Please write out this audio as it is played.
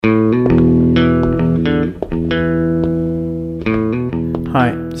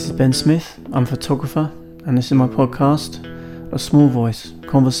Ben Smith, I'm a photographer, and this is my podcast, A Small Voice,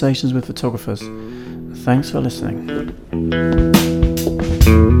 Conversations with Photographers. Thanks for listening.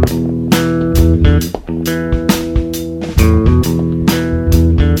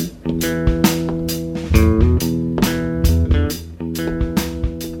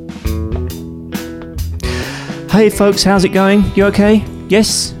 Hey folks, how's it going? You okay?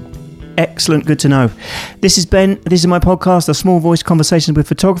 Yes? Excellent, good to know. This is Ben, this is my podcast, A Small Voice Conversations with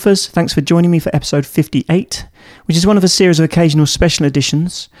Photographers. Thanks for joining me for episode 58, which is one of a series of occasional special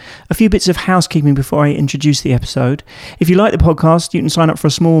editions. A few bits of housekeeping before I introduce the episode. If you like the podcast, you can sign up for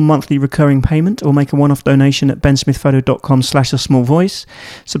a small monthly recurring payment or make a one-off donation at bensmithphoto.com/asmallvoice.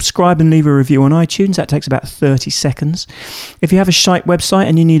 Subscribe and leave a review on iTunes, that takes about 30 seconds. If you have a shite website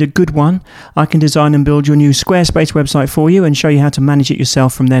and you need a good one, I can design and build your new Squarespace website for you and show you how to manage it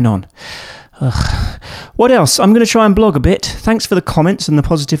yourself from then on. What else? I'm going to try and blog a bit. Thanks for the comments and the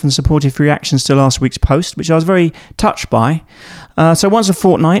positive and supportive reactions to last week's post, which I was very touched by. So once a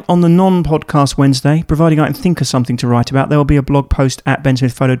fortnight, on the non-podcast Wednesday, providing I can think of something to write about, there will be a blog post at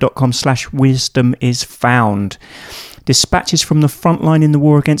bensmithphoto.com/wisdomisfound. Dispatches from the front line in the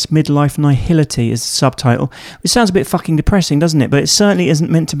war against midlife nihility is the subtitle, which sounds a bit fucking depressing, doesn't it? But it certainly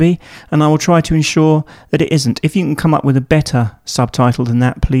isn't meant to be, and I will try to ensure that it isn't. If you can come up with a better subtitle than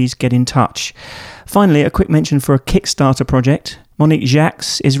that, please get in touch. Finally, a quick mention for a Kickstarter project. Monique Jacques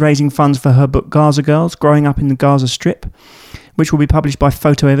is raising funds for her book Gaza Girls, Growing Up in the Gaza Strip, which will be published by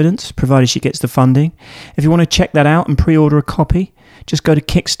Photo Evidence, provided she gets the funding. If you want to check that out and pre-order a copy, just go to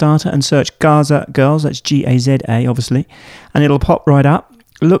Kickstarter and search Gaza Girls, that's G-A-Z-A obviously, and it'll pop right up.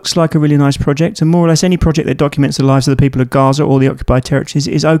 Looks like a really nice project, and more or less any project that documents the lives of the people of Gaza or the occupied territories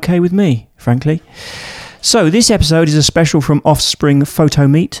is okay with me, frankly. So this episode is a special from Offspring Photo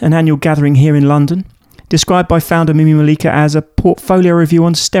Meet, an annual gathering here in London, described by founder Mimi Mollica as a portfolio review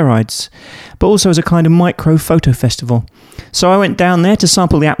on steroids, but also as a kind of micro photo festival. So I went down there to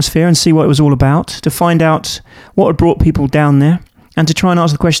sample the atmosphere and see what it was all about, to find out what had brought people down there, and to try and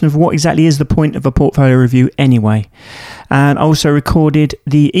answer the question of what exactly is the point of a portfolio review anyway. And I also recorded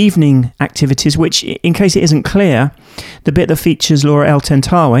the evening activities, which, in case it isn't clear, the bit that features Laura El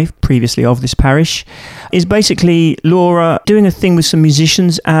Tentawe, previously of this parish, is basically Laura doing a thing with some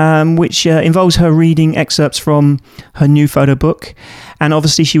musicians, which involves her reading excerpts from her new photo book. And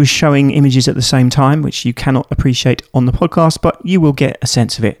obviously she was showing images at the same time, which you cannot appreciate on the podcast, but you will get a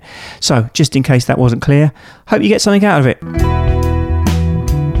sense of it. So, just in case that wasn't clear, hope you get something out of it.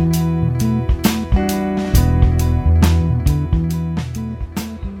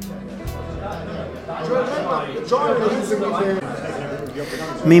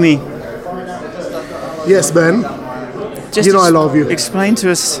 Mimi. Yes, Ben. Just I love you. Explain to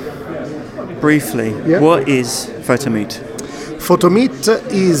us briefly, what is Photo Meet? Photo Meet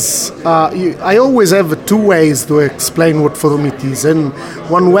is, I always have two ways to explain what Photo Meet is. And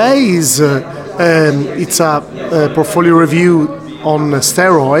one way is it's a portfolio review on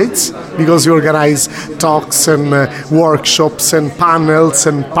steroids, because you organize talks and workshops and panels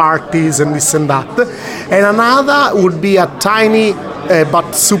and parties and this and that. And another would be a tiny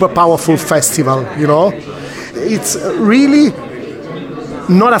but super powerful festival, It's really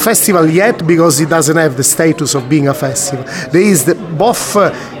not a festival yet because it doesn't have the status of being a festival. There is both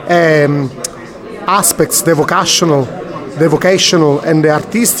aspects, the vocational and the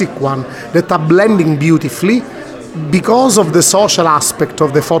artistic one, that are blending beautifully because of the social aspect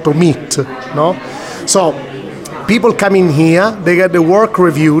of the Photo Meet, no? So people come in here, they get the work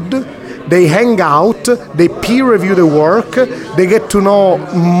reviewed, they hang out, they peer review the work, they get to know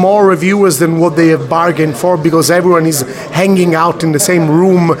more reviewers than what they have bargained for, because everyone is hanging out in the same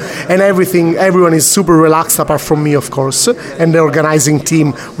room and everyone is super relaxed apart from me, of course, and the organizing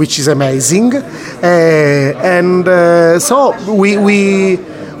team, which is amazing. So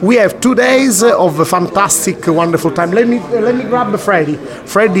we have 2 days of a fantastic, wonderful time. Let me grab Freddy.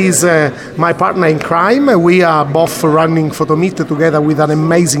 Freddy is my partner in crime. We are both running Photo Meet together with an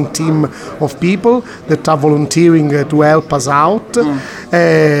amazing team of people that are volunteering to help us out.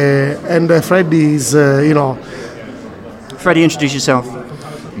 And Freddy is, Freddy, introduce yourself.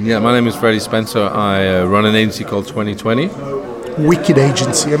 Yeah, my name is Freddie Spencer. I run an agency called 2020. Wicked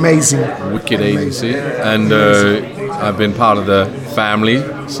agency, amazing. Wicked agency, and I've been part of the family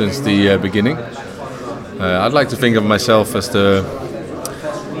since the beginning. I'd like to think of myself as I'm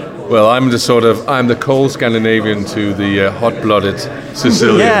the cold Scandinavian to the hot-blooded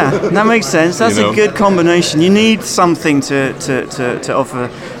Sicilian. Yeah, that makes sense. That's a good combination. You need something to offer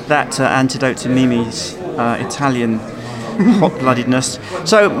that antidote to Mimi's Italian hot-bloodedness.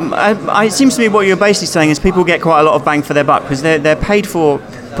 So it seems to me what you're basically saying is people get quite a lot of bang for their buck because they're paid for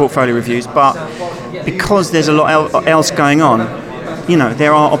portfolio reviews, but because there's a lot else going on,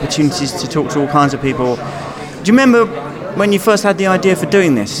 there are opportunities to talk to all kinds of people. Do you remember when you first had the idea for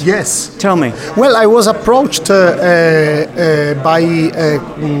doing this? Yes. Tell me. Well, I was approached by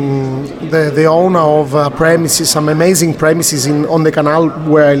the owner of premises, some amazing premises on the canal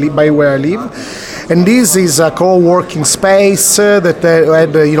where I live. And this is a co-working space that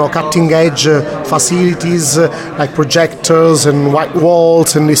had, cutting-edge facilities like projectors and white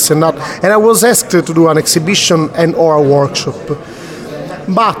walls and this and that. And I was asked to do an exhibition or a workshop.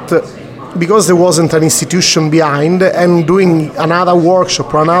 But because there wasn't an institution behind, and doing another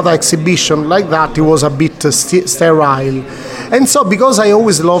workshop or another exhibition like that, it was a bit sterile. And so, because I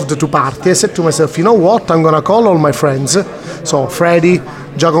always loved to party, I said to myself, you know what, I'm going to call all my friends. So, Freddy,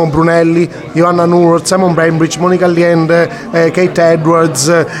 Giacomo Brunelli, Johanna Nurot, Simon Bainbridge, Monica Allende, Kate Edwards,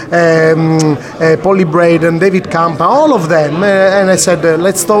 Polly Braden, David Campa, all of them. And I said,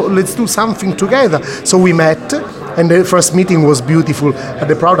 let's do something together. So we met. And the first meeting was beautiful at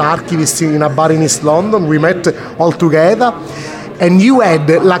the Proud Archivist in a bar in East London. We met all together. And you had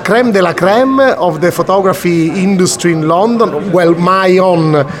la creme de la creme of the photography industry in London. Well, my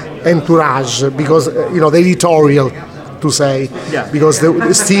own entourage, because, the editorial, to say, because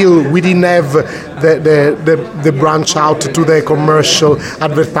still we didn't have the branch out to the commercial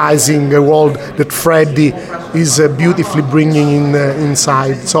advertising world that Freddie is beautifully bringing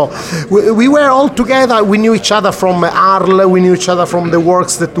inside. So we were all together. We knew each other from Arles, we knew each other from the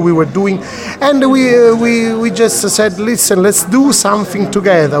works that we were doing, and we just said, listen, let's do something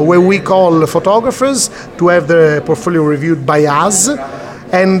together where we call photographers to have the portfolio reviewed by us.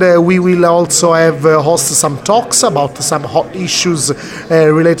 And we will also have host some talks about some hot issues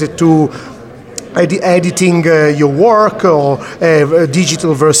related to editing your work, or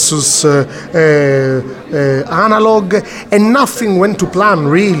digital versus analog. And nothing went to plan,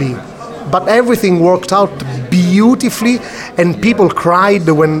 really. But everything worked out beautifully, and people cried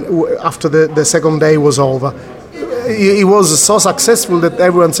after the second day was over. It was so successful that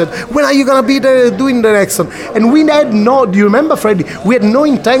everyone said, when are you going to be doing the next one? And we had do you remember, Freddie? We had no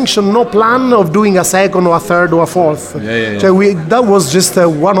intention, no plan of doing a second or a third or a fourth. Yeah. So that was just a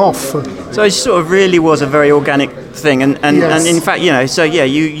one-off. So it sort of really was a very organic thing. And Yes. in fact, you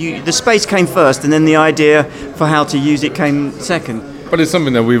the space came first, and then the idea for how to use it came second. But it's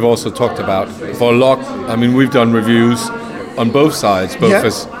something that we've also talked about for a lot. I mean, we've done reviews on both sides,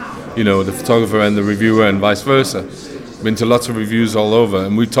 as the photographer and the reviewer, and vice versa. Been to lots of reviews all over,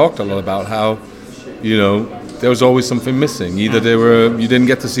 and we talked a lot about how, there was always something missing. Either you didn't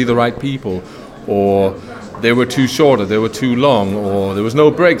get to see the right people, or they were too short, or they were too long, or there was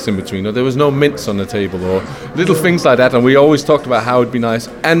no breaks in between, or there was no mints on the table, or little things like that. And we always talked about how it'd be nice.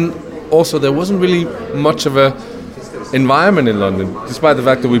 And also, there wasn't really much of a environment in London, despite the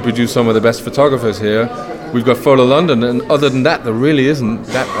fact that we produce some of the best photographers here. We've got Photo London, and other than that, there really isn't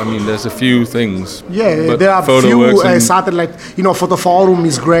that. I mean, there's a few things. Yeah, there are a few satellite. Photo Forum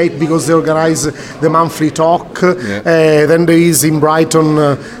is great because they organize the monthly talk. Then there is in Brighton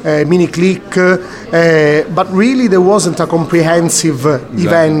Mini Click, but really there wasn't a comprehensive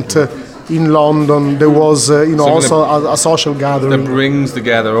event. In London, there was, also a social gathering that brings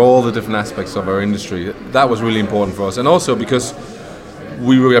together all the different aspects of our industry. That was really important for us, and also because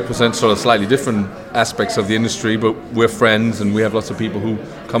we represent sort of slightly different aspects of the industry, but we're friends, and we have lots of people who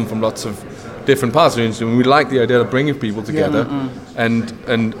come from lots of different parts of the industry. And we like the idea of bringing people together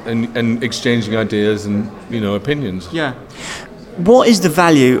and exchanging ideas and opinions. Yeah. What is the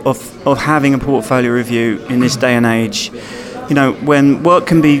value of having a portfolio review in this day and age? When work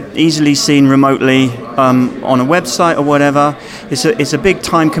can be easily seen remotely on a website or whatever, it's a big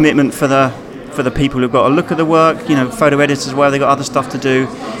time commitment for the people who've got to look at the work. Photo editors as well, they've got other stuff to do.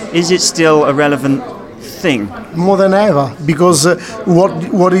 Is it still a relevant thing? More than ever, because what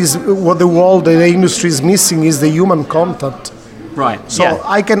the world and the industry is missing is the human contact. Right. So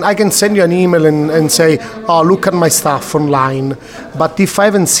I can send you an email and say, oh, look at my stuff online. But if I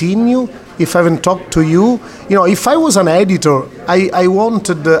haven't seen you, if I haven't talked to you, if I was an editor, I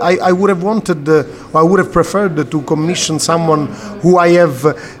would have preferred to commission someone who I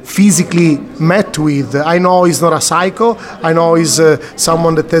have physically met with. I know he's not a psycho. I know he's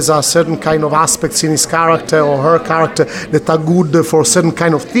someone that has a certain kind of aspects in his character or her character that are good for certain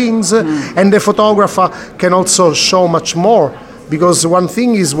kind of things. And the photographer can also show much more. Because one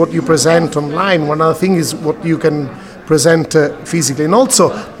thing is what you present online, one other thing is what you can present physically. And also,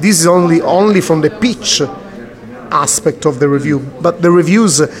 this is only from the pitch aspect of the review. But the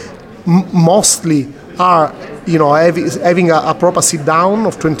reviews mostly are, having a proper sit down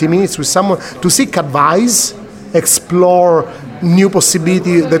of 20 minutes with someone to seek advice explore new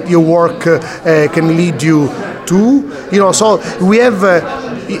possibility that your work can lead you to. So we have,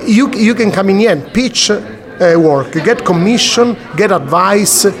 you can come in here and pitch work, get commission, get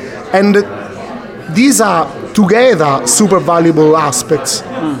advice, and these are together super valuable aspects.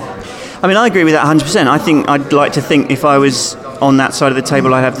 I mean, I agree with that 100%. I think I'd like to think if I was on that side of the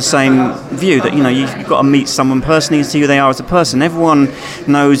table, I'd have the same view that, you've got to meet someone personally and see who they are as a person. Everyone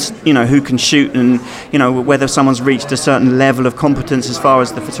knows, who can shoot and, whether someone's reached a certain level of competence as far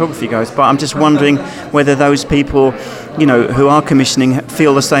as the photography goes. But I'm just wondering whether those people, who are commissioning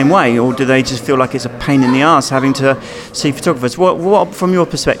feel the same way, or do they just feel like it's a pain in the arse having to see photographers? What from your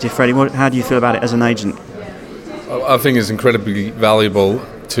perspective, Freddie, how do you feel about it as an agent? I think it's incredibly valuable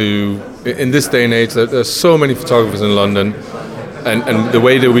in this day and age, there's so many photographers in London, and the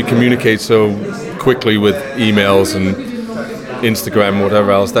way that we communicate so quickly with emails and Instagram,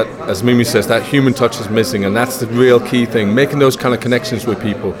 whatever else, that, as Mimi says, that human touch is missing, and that's the real key thing, making those kind of connections with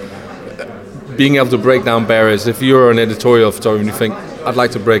people, being able to break down barriers. If you're an editorial photographer and you think, I'd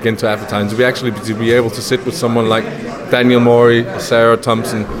like to break into advertising, to be able to sit with someone like Daniel Morey, Sarah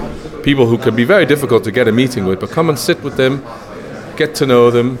Thompson, people who can be very difficult to get a meeting with, but come and sit with them, get to know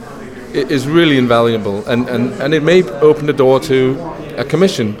them, is really invaluable, and it may open the door to a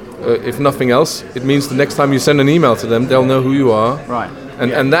commission. If nothing else, it means the next time you send an email to them, they'll know who you are, right?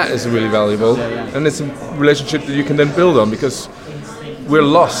 And that is really valuable, and it's a relationship that you can then build on, because we're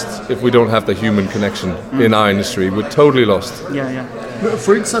lost if we don't have the human connection in our industry. We're totally lost.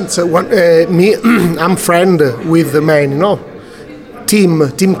 For instance, I'm friend with the man,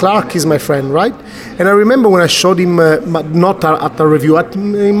 Tim Clark is my friend, right? And I remember when I showed him, not at a review,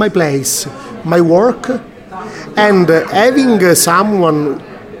 in my place, my work, and having someone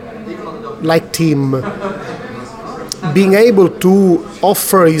like Tim being able to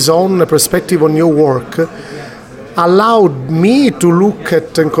offer his own perspective on your work allowed me to look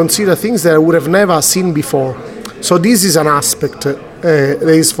at and consider things that I would have never seen before. So this is an aspect that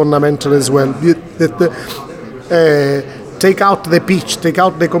is fundamental as well. Take out the pitch, take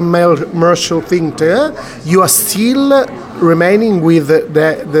out the commercial thing. You are still remaining with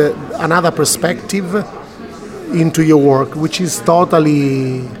the another perspective into your work, which is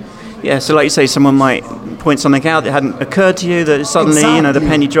totally... Yeah, so like you say, someone might point something out that hadn't occurred to you, that suddenly, the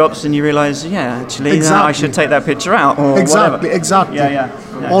penny drops and you realise, I should take that picture out, or exactly, whatever. Exactly. Yeah.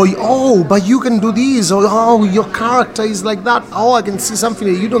 Oh, but you can do this, or your character is like that. Oh, I can see something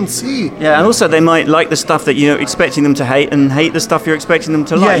that you don't see. Yeah, and also they might like the stuff that you're expecting them to hate, and hate the stuff you're expecting them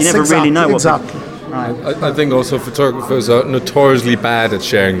to like. Yes, you never really know what. Exactly. Right. I think also photographers are notoriously bad at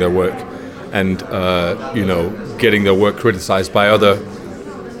sharing their work, and getting their work criticised by other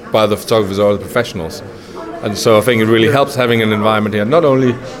photographers or other professionals. And so I think it really helps having an environment here, not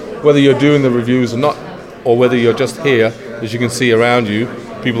only whether you're doing the reviews or not, or whether you're just here, as you can see around you,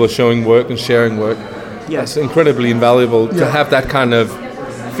 people are showing work and sharing work. Yes. It's incredibly invaluable to have that kind of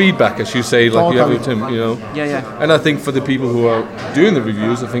feedback, as you say, like you have with Tim, And I think for the people who are doing the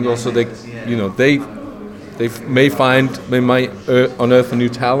reviews, I think also they might unearth a new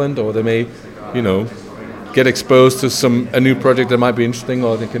talent, or they may, get exposed to a new project that might be interesting,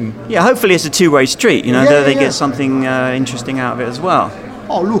 or they can... Yeah, hopefully it's a two-way street, they get something interesting out of it as well.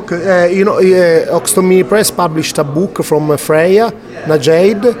 Oh, look, Oxton Mini Press published a book from Freya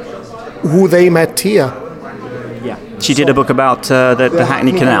Najade, who they met here. Yeah, she did a book about the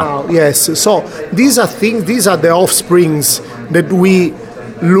Hackney Canal. Yes, so these are the offsprings that we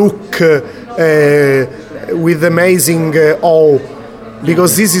look with amazing awe,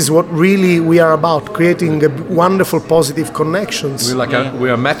 because this is what really we are about, creating wonderful, positive connections. We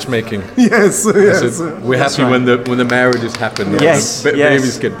are matchmaking. Yes. We're happy when the marriages happen. Yes,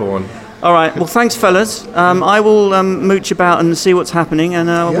 babies get born. All right. Well, thanks, fellas. I will mooch about and see what's happening, and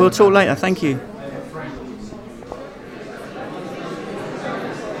we'll talk later. Thank you.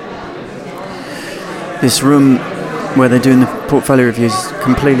 This room where they're doing the portfolio reviews is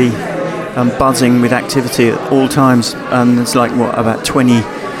completely buzzing with activity at all times, and there's about 20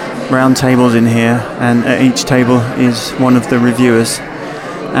 round tables in here, and at each table is one of the reviewers,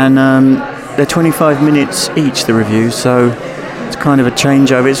 and they're 25 minutes each, the review, so it's kind of a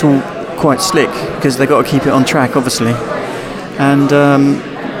changeover. It's all quite slick because they've got to keep it on track, obviously, and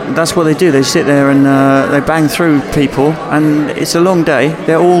that's what they do. They sit there and they bang through people, and it's a long day.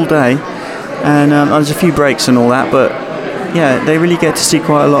 They're all day, and there's a few breaks and all that, but yeah, they really get to see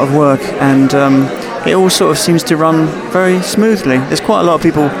quite a lot of work, and it all sort of seems to run very smoothly. There's quite a lot of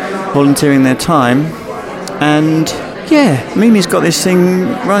people volunteering their time, and yeah, Mimi's got this thing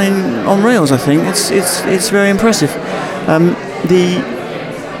running on rails. I think it's very impressive.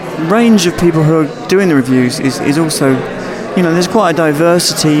 range of people who are doing the reviews is also, there's quite a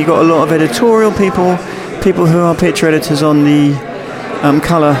diversity. You've got a lot of editorial people who are picture editors on the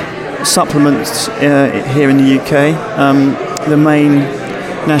colour supplements here in the UK, the main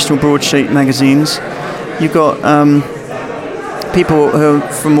national broadsheet magazines. You've got people who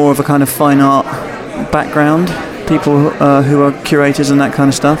are from more of a kind of fine art background, people who are curators and that kind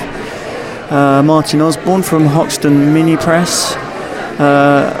of stuff. Martin Osborne from Hoxton Mini Press,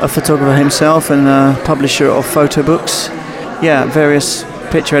 a photographer himself and a publisher of photo books. Yeah, various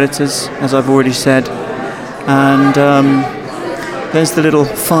picture editors, as I've already said. And there's the little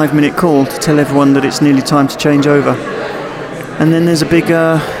 5-minute call to tell everyone that it's nearly time to change over. And then there's a big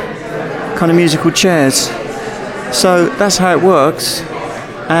kind of musical chairs. So that's how it works.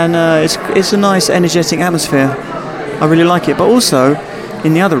 And it's a nice, energetic atmosphere. I really like it. But also,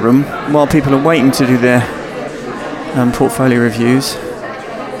 in the other room, while people are waiting to do their portfolio reviews,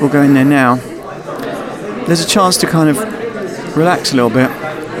 we'll go in there now. There's a chance to kind of relax a little bit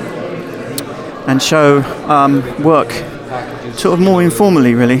and show work sort of more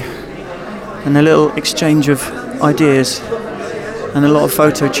informally, really, and a little exchange of ideas and a lot of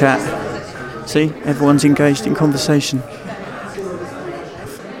photo chat. See, everyone's engaged in conversation.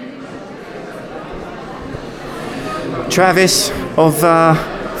 Travis of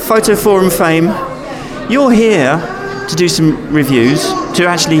Photo Forum fame, you're here to do some reviews, to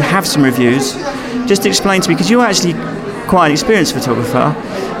actually have some reviews. Just explain to me, because you're actually quite an experienced photographer,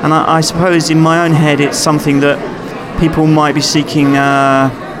 and I suppose in my own head it's something that people might be seeking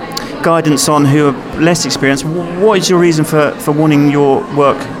guidance on who are less experienced. What is your reason for wanting your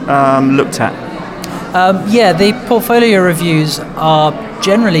work looked at? The portfolio reviews are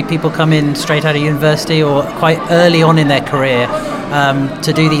generally people come in straight out of university or quite early on in their career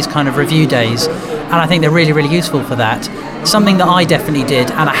to do these kind of review days, and I think they're really, really useful for that. Something that I definitely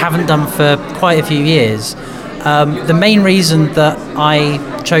did, and I haven't done for quite a few years. The main reason that I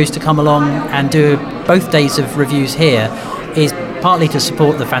chose to come along and do both days of reviews here is partly to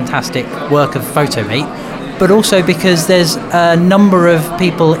support the fantastic work of Photo Meet, but also because there's a number of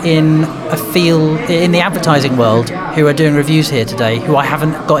people in the advertising world who are doing reviews here today who I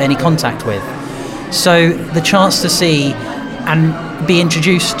haven't got any contact with. So the chance to see and be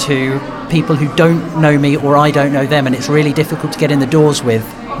introduced to people who don't know me or I don't know them, and it's really difficult to get in the doors with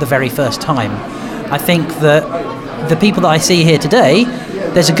the very first time. I think that the people that I see here today,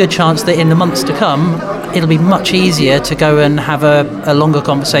 there's a good chance that in the months to come, it'll be much easier to go and have a longer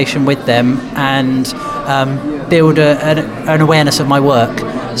conversation with them and build an awareness of my work.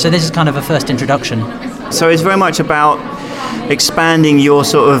 So this is kind of a first introduction. So it's very much about expanding your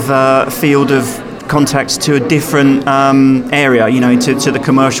sort of field of contacts to a different area, to the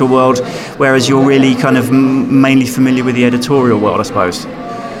commercial world, whereas you're really kind of mainly familiar with the editorial world, I suppose.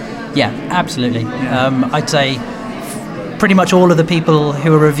 Yeah, absolutely. I'd say pretty much all of the people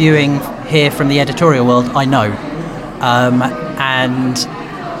who are reviewing here from the editorial world I know, and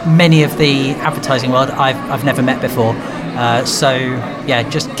many of the advertising world I've never met before. So yeah,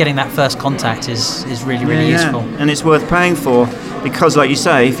 just getting that first contact is really, really useful. And it's worth paying for, because like you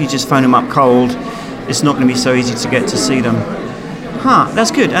say, if you just phone them up cold, it's not going to be so easy to get to see them.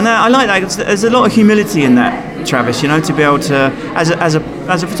 That's good, and I like that. There's a lot of humility in that, Travis. To be able to, as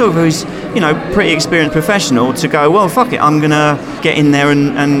a photographer who's pretty experienced professional, to go, well, fuck it, I'm gonna get in there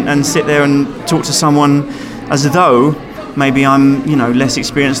and sit there and talk to someone as though maybe I'm less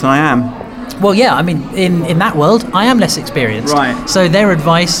experienced than I am. Well, yeah, I mean, in that world, I am less experienced. Right. So their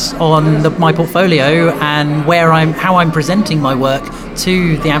advice on my portfolio and how I'm presenting my work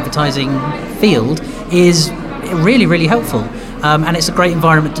to the advertising field is really, really helpful. And it's a great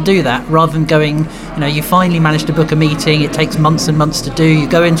environment to do that, rather than going, you finally manage to book a meeting, it takes months and months to do, you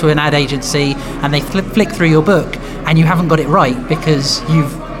go into an ad agency and they flick through your book and you haven't got it right because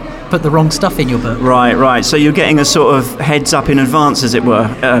you've put the wrong stuff in your book. Right. So you're getting a sort of heads up in advance, as it were,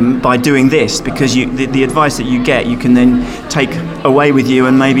 by doing this, because the advice that you get, you can then take away with you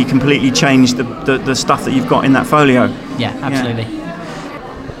and maybe completely change the stuff that you've got in that folio. Yeah, absolutely. Yeah.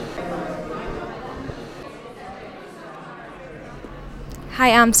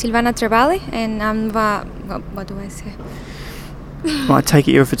 Hi, I'm Silvana Trebale, and I'm what do I say? Well, I take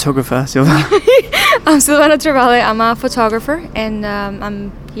it you're a photographer, Silvana. I'm Silvana Trebale. I'm a photographer, and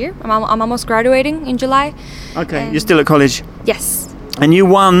I'm here. I'm almost graduating in July. Okay, you're still at college? Yes. And you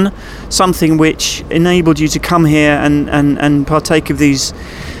won something which enabled you to come here and partake of these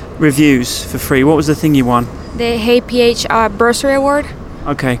reviews for free. What was the thing you won? The Hey PH Bursary Award.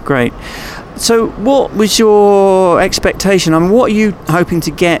 Okay, great. So what was your expectation? I mean, what are you hoping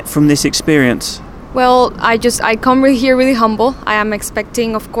to get from this experience? Well, I come here really humble. I am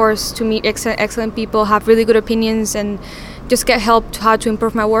expecting, of course, to meet excellent people, have really good opinions, and just get help to how to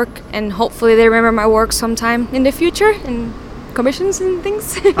improve my work. And hopefully they remember my work sometime in the future and commissions and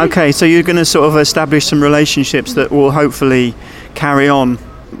things. Okay, so you're going to sort of establish some relationships that will hopefully carry on.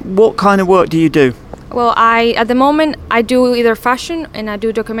 What kind of work do you do? Well, at the moment, I do either fashion and I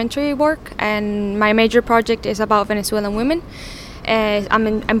do documentary work. And my major project is about Venezuelan women. I'm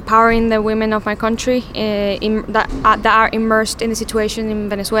empowering the women of my country that are immersed in the situation in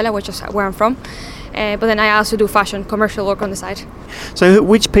Venezuela, which is where I'm from. But then I also do fashion, commercial work on the side. So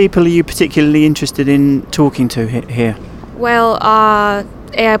which people are you particularly interested in talking to here? Well,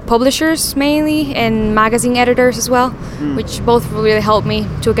 publishers mainly and magazine editors as well, which both really help me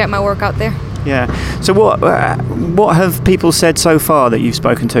to get my work out there. Yeah. So what have people said so far that you've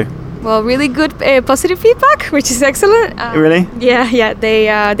spoken to? Well, really good positive feedback, which is excellent. Really? Yeah.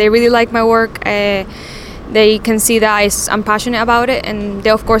 They really like my work. They can see that I'm passionate about it, and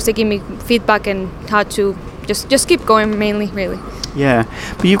they give me feedback and how to just keep going. Mainly, really. Yeah,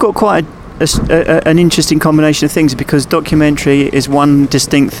 but you've got quite an interesting combination of things, because documentary is one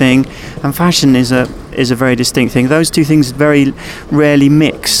distinct thing, and fashion is a very distinct thing. Those two things very rarely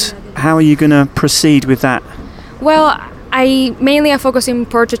mix. How are you going to proceed with that? Well, I focus in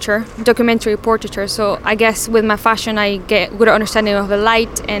portraiture, documentary portraiture. So I guess with my fashion, I get good understanding of the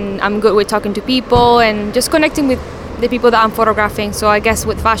light, and I'm good with talking to people and just connecting with the people that I'm photographing. So I guess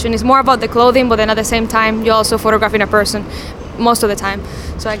with fashion, it's more about the clothing, but then at the same time, you're also photographing a person most of the time.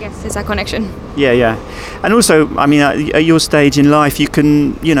 So I guess it's a connection. Yeah. And also, I mean, at your stage in life, you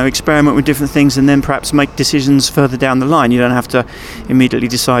can, experiment with different things and then perhaps make decisions further down the line. You don't have to immediately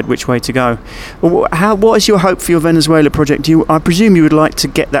decide which way to go. What is your hope for your Venezuela project? I presume you would like to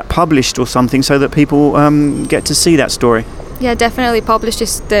get that published or something so that people get to see that story. Yeah, definitely published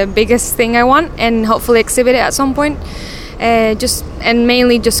is the biggest thing I want, and hopefully exhibit it at some point.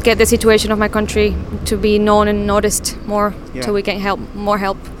 Mainly just get the situation of my country to be known and noticed more, so we can help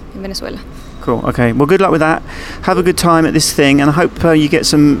in Venezuela. Cool. Okay. Well, good luck with that. Have a good time at this thing, and I hope you get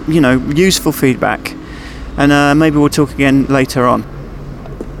some, useful feedback. And maybe we'll talk again later on. So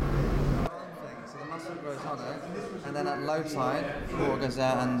the muscle grows harder, and then at low tide, water goes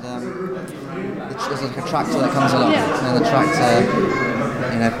out, and there's like a tractor that comes along, and then the tractor,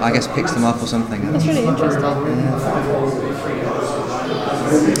 I guess picks them up or something. That's really interesting.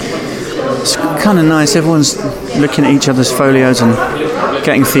 It's kind of nice. Everyone's looking at each other's folios and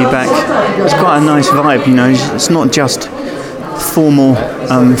getting feedback. It's quite a nice vibe, It's not just formal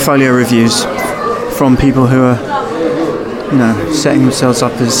folio reviews from people who are, setting themselves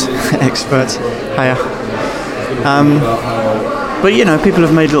up as experts. Hiya. But people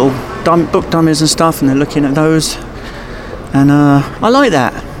have made little book dummies and stuff, and they're looking at those. And I like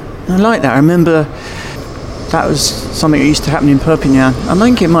that. I remember that was something that used to happen in Perpignan. I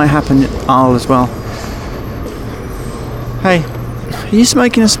think it might happen at Arles as well. Hey, are you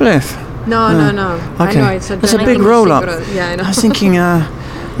smoking a spliff? No. Okay. I know, that's a big roll up. Yeah, I know. I was thinking,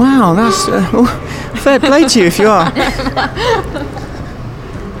 wow, that's fair play to you if you are.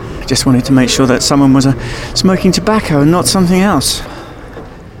 I just wanted to make sure that someone was smoking tobacco and not something else.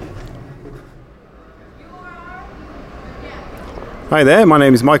 Hi there, my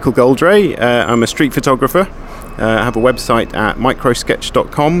name is Michael Goldray. I'm a street photographer. I have a website at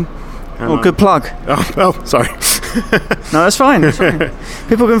microsketch.com. Good plug. Oh, sorry. No, that's fine.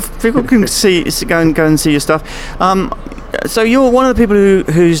 People can go and see your stuff. So you're one of the people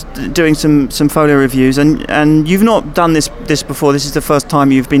who's doing some folio reviews, and you've not done this before. This is the first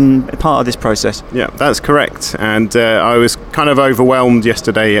time you've been part of this process. Yeah, that's correct. And I was kind of overwhelmed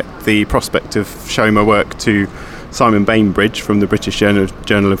yesterday at the prospect of showing my work to Simon Bainbridge from the British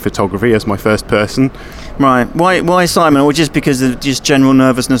Journal of Photography as my first person. Right. Why Simon? Or just because of just general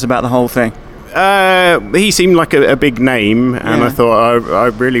nervousness about the whole thing? He seemed like a big name, and I thought I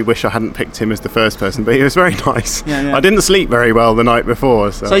really wish I hadn't picked him as the first person, but he was very nice. Yeah. I didn't sleep very well the night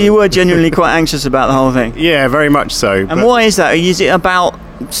before. So you were genuinely quite anxious about the whole thing? Yeah, very much so. And why is that? Is it about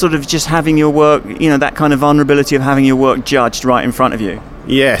sort of just having your work, that kind of vulnerability of having your work judged right in front of you?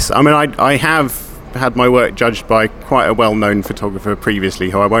 Yes. I mean, I have had my work judged by quite a well-known photographer previously,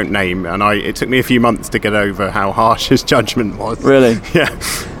 who I won't name, and it took me a few months to get over how harsh his judgment was. Really? Yeah.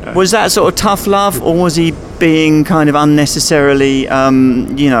 Was that sort of tough love, or was he being kind of unnecessarily,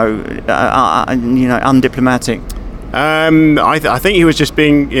 undiplomatic? I think he was just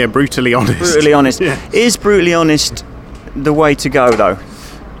being brutally honest. Brutally honest. Yeah. Is brutally honest the way to go, though?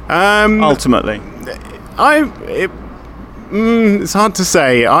 Ultimately, it's hard to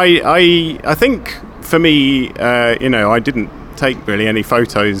say. I think for me, I didn't take really any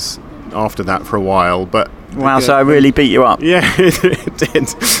photos after that for a while. But wow, so it really beat you up. Yeah, it did.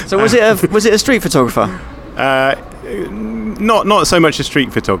 So was it a street photographer? Not so much a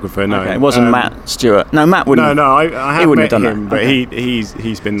street photographer. No, okay, it wasn't Matt Stewart. No, Matt wouldn't. No, I he wouldn't have done him, that. but okay.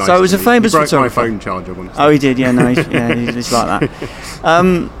 he's been nice. So it was a famous he broke photographer. my phone charger once. Oh, he did. Yeah, no, he's like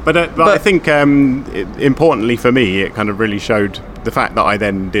that. But I think importantly for me, it kind of really showed the fact that I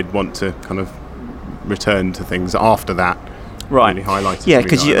then did want to kind of return to things after that. Right. Really highlighted. Yeah,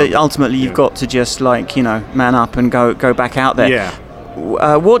 because ultimately you've got to just man up and go back out there.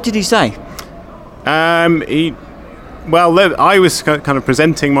 Yeah. What did he say? I was kind of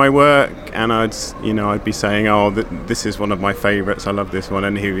presenting my work, and I'd be saying, "Oh, this is one of my favourites. I love this one,"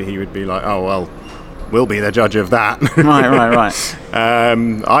 and he would be like, "Oh, well, we'll be the judge of that." Right. I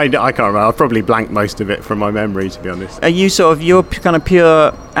can't remember. I've probably blanked most of it from my memory, to be honest. Are you you're kind of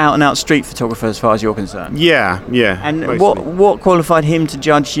pure out and out street photographer as far as you're concerned? Yeah. And mostly. what qualified him to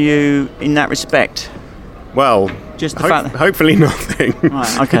judge you in that respect? Well, just the fact that hopefully nothing.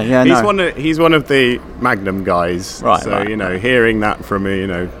 Right. Okay. Yeah. He's one of the Magnum guys. Right. So hearing that from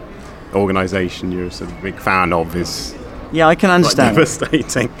a organisation you're a sort of big fan of is. Yeah, I can understand.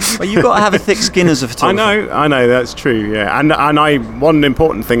 Devastating. Well, you've got to have a thick skin as a photographer. I know, that's true. Yeah, and one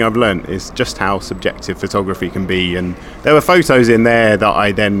important thing I've learnt is just how subjective photography can be. And there were photos in there that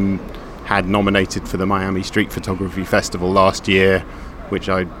I then had nominated for the Miami Street Photography Festival last year, which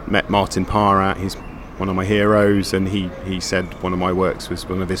I met Martin Parr at. He's one of my heroes, and he said one of my works was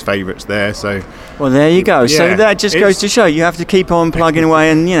one of his favourites there. So, well, there you go. Yeah, so that just goes to show you have to keep on plugging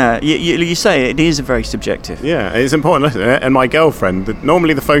away, and you say it is very subjective. Yeah, it's important. And my girlfriend,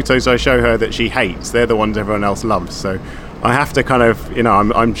 normally the photos I show her that she hates, they're the ones everyone else loves. So I have to kind of,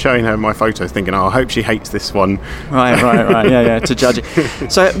 I'm showing her my photos thinking, I hope she hates this one. Right, yeah, to judge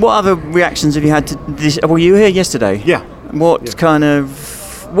it. So what other reactions have you had to this? Were you here yesterday? Yeah. What kind of...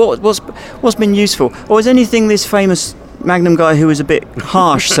 What's been useful? Or was anything this famous Magnum guy who was a bit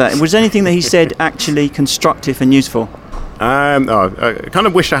harsh said, was anything that he said actually constructive and useful? I kind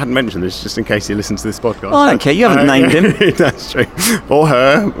of wish I hadn't mentioned this, just in case he listens to this podcast. Oh, I don't care, you haven't named him. That's true. Or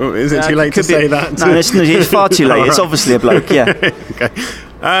her. Is it too late to say that? No, it's far too late. It's obviously a bloke, yeah. Okay.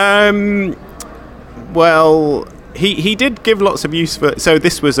 Well, he did give lots of useful... So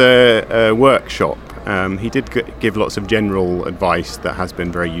this was a workshop. He did give lots of general advice that has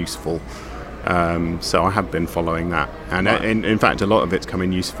been very useful. So I have been following that. And in fact, a lot of it's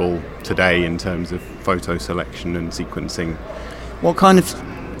coming useful today in terms of photo selection and sequencing. What kind of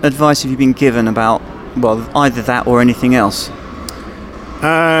advice have you been given about, either that or anything else?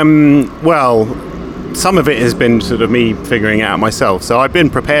 Some of it has been sort of me figuring it out myself. So I've been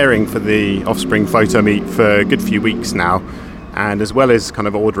preparing for the Offspring Photo Meet for a good few weeks now. And as well as kind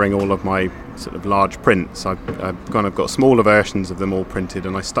of ordering all of my sort of large prints, I've kind of got smaller versions of them all printed,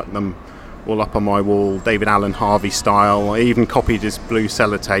 and I stuck them all up on my wall, David Allen Harvey style. I even copied his blue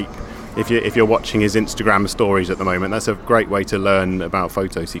sellotape. If you're watching his Instagram stories at the moment, that's a great way to learn about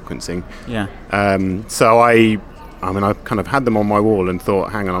photo sequencing. Yeah. So I kind of had them on my wall and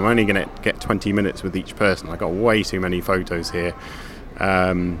thought, hang on, I'm only going to get 20 minutes with each person. I got way too many photos here.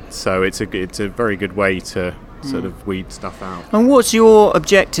 So it's a very good way to sort of weed stuff out. And what's your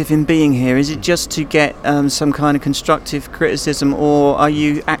objective in being here? Is it just to get some kind of constructive criticism, or are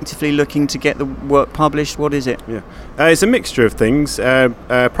you actively looking to get the work published? What is it? Yeah, it's a mixture of things.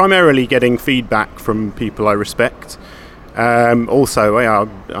 Primarily getting feedback from people I respect. Also, I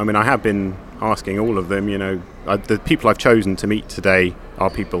have been asking all of them. The people I've chosen to meet today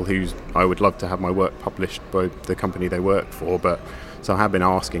are people who I would love to have my work published by the company they work for. So I have been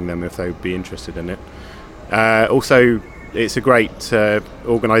asking them if they would be interested in it. Also, it's a great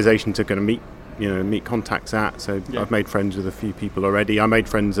organisation to kind of meet contacts at. So yeah. I've made friends with a few people already. I made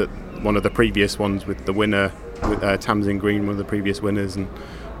friends at one of the previous ones with the winner, with Tamsin Green, one of the previous winners, and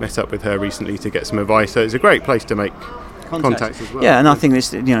met up with her recently to get some advice. So it's a great place to make contacts as well. Yeah, and I think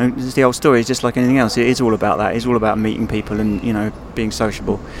this is the old story. It's just like anything else. It is all about that. It's all about meeting people and being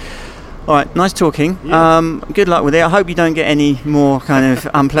sociable. All right, nice talking. Yeah. Good luck with it. I hope you don't get any more kind of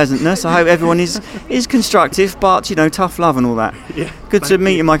unpleasantness. I hope everyone is constructive, but tough love and all that. Yeah. Good to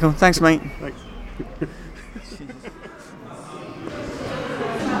meet you, Michael. Thanks, mate. Thanks.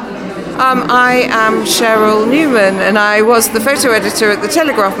 I am Cheryl Newman, and I was the photo editor at the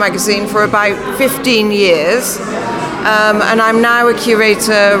Telegraph magazine for about 15 years. And I'm now a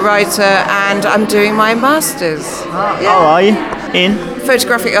curator, writer, and I'm doing my master's. How are you? In?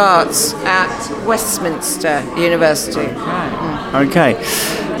 Photographic Arts at Westminster University. Okay.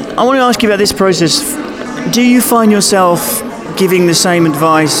 I want to ask you about this process. Do you find yourself giving the same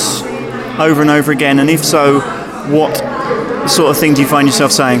advice over and over again? And if so, what sort of thing do you find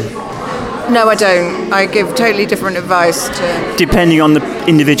yourself saying? No, I don't. I give totally different advice to... Depending on the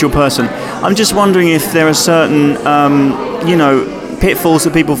individual person. I'm just wondering if there are certain, pitfalls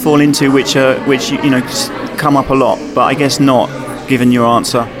that people fall into which come up a lot, but I guess not, given your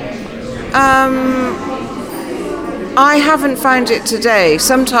answer. I haven't found it today.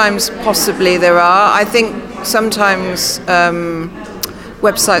 Sometimes possibly there are. I think sometimes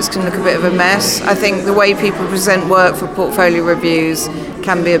websites can look a bit of a mess. I think the way people present work for portfolio reviews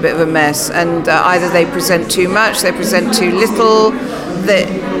can be a bit of a mess, and either they present too much, they present too little, that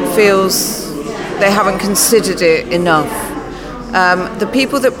feels they haven't considered it enough. The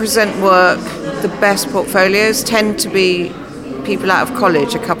people that present work, the best portfolios, tend to be people out of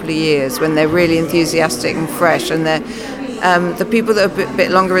college a couple of years when they're really enthusiastic and fresh, and they're the people that are a bit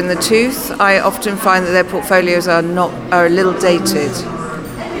longer in the tooth, I often find that their portfolios are a little dated.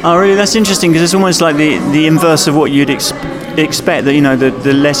 Oh, really? That's interesting, because it's almost like the inverse of what you'd expect, that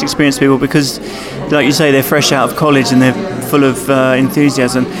the less experienced people, because, like you say, they're fresh out of college and they're full of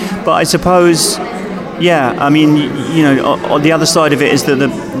enthusiasm. But I suppose, on the other side of it is that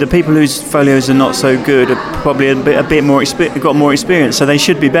the people whose folios are not so good are probably a bit more got more experience, so they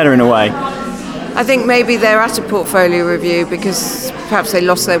should be better in a way. I think maybe they're at a portfolio review because perhaps they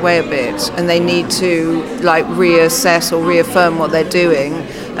lost their way a bit and they need to reassess or reaffirm what they're doing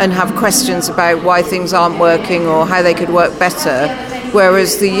and have questions about why things aren't working or how they could work better.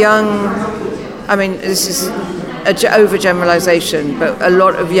 Whereas the young, this is overgeneralization, but a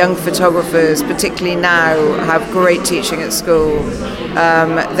lot of young photographers, particularly now, have great teaching at school.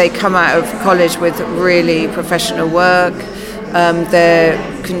 They come out of college with really professional work. They're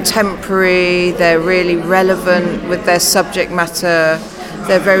contemporary, they're really relevant with their subject matter,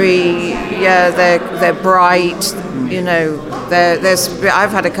 they're very, they're bright,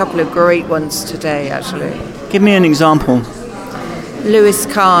 I've had a couple of great ones today, actually. Give me an example. Louis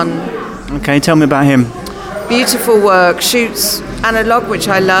Kahn. Okay, tell me about him. Beautiful work, shoots analog, which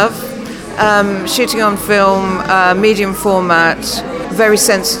I love, shooting on film, medium format, very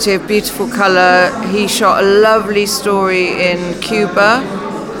sensitive, beautiful colour. He shot a lovely story in Cuba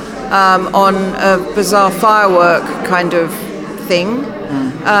on a bizarre firework kind of thing,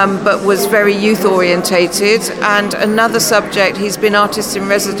 but was very youth orientated. And another subject, he's been artist in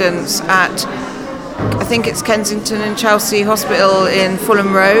residence at, I think it's Kensington and Chelsea Hospital in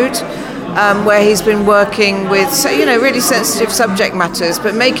Fulham Road, where he's been working with, really sensitive subject matters,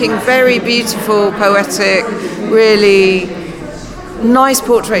 but making very beautiful, poetic, really nice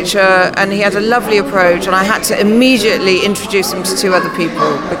portraiture, and he had a lovely approach, and I had to immediately introduce him to two other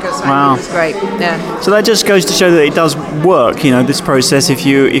people because it was great. Yeah. So that just goes to show that it does work. This process. If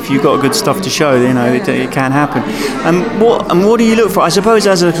you've got good stuff to show, it can happen. What do you look for? I suppose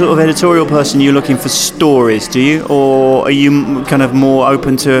as a sort of editorial person, you're looking for stories, do you, or are you kind of more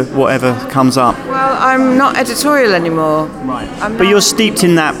open to whatever comes up? Well, I'm not editorial anymore. Right. But you're steeped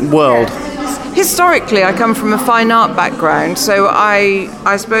in that world. Yeah. Historically, I come from a fine art background, so I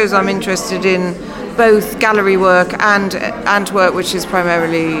suppose I'm interested in both gallery work and work which is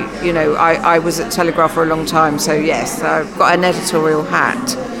primarily, I was at Telegraph for a long time, so yes, I've got an editorial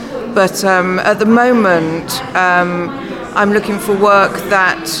hat. But at the moment, I'm looking for work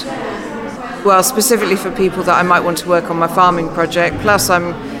that, specifically for people that I might want to work on my farming project, plus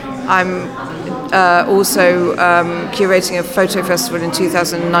I'm also curating a photo festival in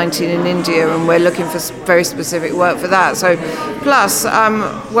 2019 in India, and we're looking for very specific work for that. So, plus,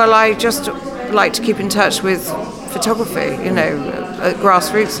 I just like to keep in touch with photography, at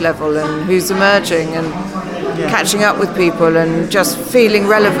grassroots level, and who's emerging, and catching up with people, and just feeling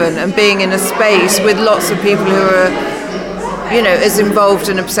relevant, and being in a space with lots of people who are, as involved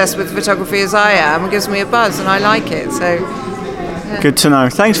and obsessed with photography as I am. It gives me a buzz, and I like it. So, good to know.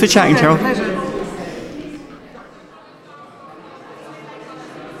 Thanks for chatting, Carol.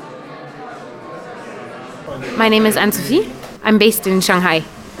 My name is Anne-Sophie. I'm based in Shanghai,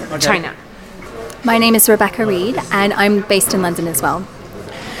 China. My name is Rebecca Reed, and I'm based in London as well.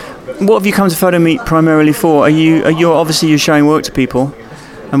 What have you come to Photo Meet primarily for? You're showing work to people,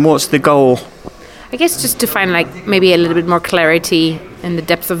 and what's the goal? I guess just to find maybe a little bit more clarity in the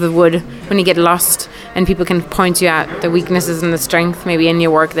depth of the wood when you get lost, and people can point you out the weaknesses and the strength maybe in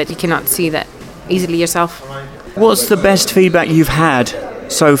your work that you cannot see that easily yourself. What's the best feedback you've had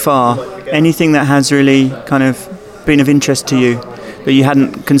so far? Anything that has really kind of been of interest to you that you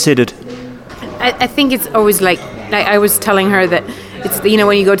hadn't considered? I think it's always like I was telling her that it's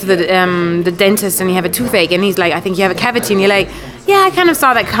when you go to the dentist and you have a toothache and he's like, I think you have a cavity, and you're like, yeah, I kind of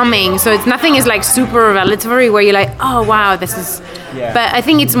saw that coming. So nothing is super revelatory where you're like, oh wow, this is. Yeah. But I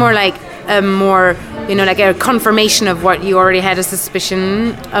think it's more like more like a confirmation of what you already had a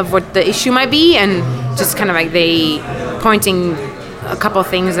suspicion of what the issue might be, and just kind of like they pointing a couple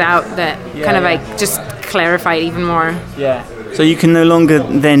things out that just clarify it even more. Yeah. So you can no longer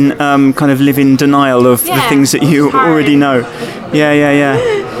then kind of live in denial of the things that you already know. Yeah.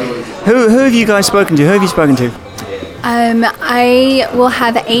 Who have you guys spoken to? Who have you spoken to? I will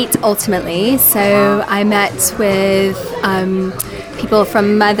have 8 ultimately. So I met with people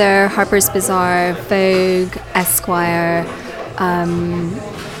from Mother, Harper's Bazaar, Vogue, Esquire.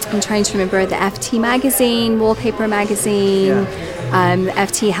 I'm trying to remember the FT magazine, Wallpaper magazine,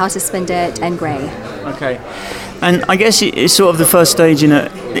 FT How to Spend It, and Grey. Okay. And I guess it's sort of the first stage in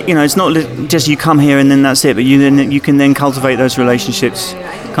it's not just you come here and then that's it, but you can then cultivate those relationships,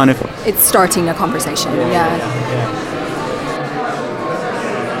 kind of. It's starting a conversation, yeah.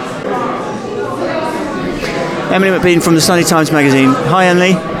 Emily McBean from the Sunday Times magazine. Hi,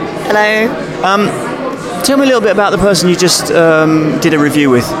 Emily. Hello. Tell me a little bit about the person you just did a review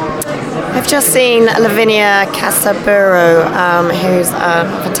with. I've just seen Lavinia Casaburo, who's a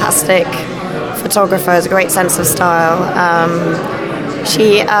fantastic photographer, has a great sense of style.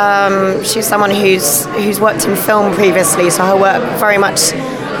 She's someone who's worked in film previously, so her work very much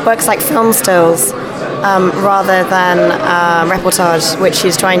works like film stills rather than reportage, which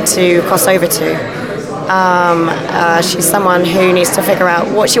she's trying to cross over to. She's someone who needs to figure out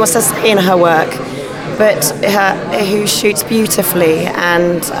what she wants to say in her work, but who shoots beautifully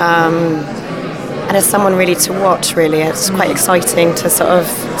and is someone really to watch. Really, it's quite exciting to sort of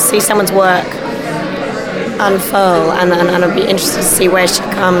see someone's work unfurl, and I'd be interested to see where she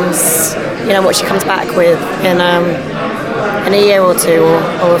comes, what she comes back with in a year or two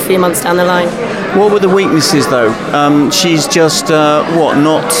or a few months down the line. What were the weaknesses, though? She's just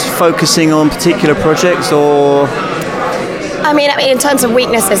not focusing on particular projects, or? I mean, in terms of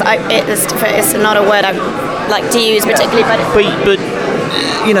weaknesses, it's not a word I like to use particularly, but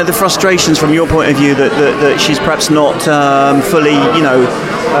the frustrations from your point of view that she's perhaps not fully,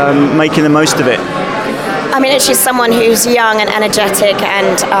 making the most of it. I mean, she's someone who's young and energetic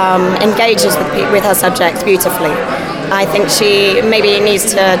and engages with her subjects beautifully. I think she maybe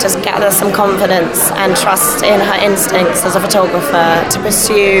needs to just gather some confidence and trust in her instincts as a photographer to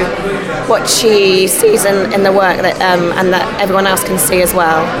pursue what she sees in the work that and that everyone else can see as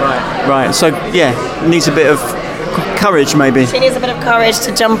well. Right. So, needs a bit of courage, maybe. She needs a bit of courage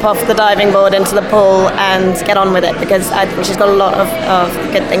to jump off the diving board into the pool and get on with it, because I think she's got a lot of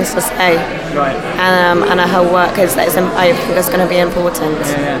good things to say. Right. And her work I think is going to be important.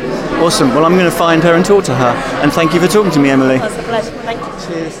 Yeah. Awesome. Well, I'm going to find her and talk to her. And thank you for talking to me, Emily. That's a pleasure. Thank you.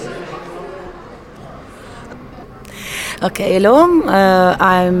 Cheers. Okay, hello.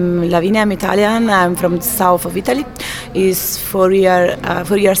 I'm Lavinia. I'm Italian. I'm from the south of Italy. It's 4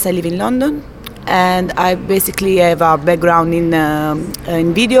 years I live in London. And I basically have a background in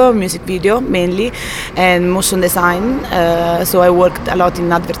video, music video mainly, and motion design. So I worked a lot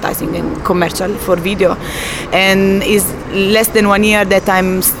in advertising and commercial for video. And it's less than 1 year that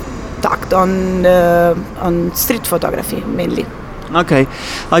I'm stuck on street photography mainly. Okay.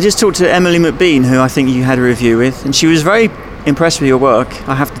 I just talked to Emily McBean, who I think you had a review with, and she was very impressed with your work,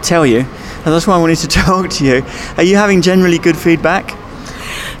 I have to tell you. And that's why I wanted to talk to you. Are you having generally good feedback?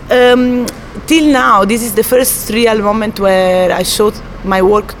 Till now, this is the first real moment where I showed my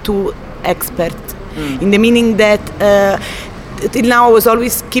work to experts. In the meaning that till now I was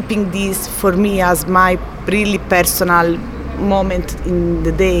always keeping this for me as my really personal moment in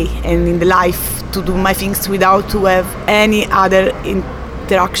the day and in the life, to do my things without to have any other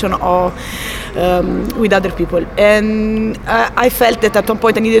interaction or with other people. And I felt that at one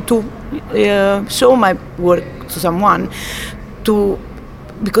point I needed to show my work to someone,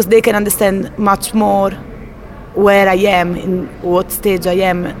 because they can understand much more where I am, in what stage I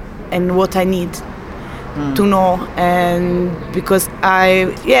am, and what I need to know. And because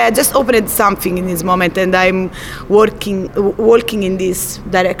I just opened something in this moment, and I'm walking in this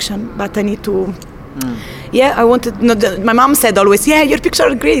direction. But I need to. I wanted. My mom said always, your pictures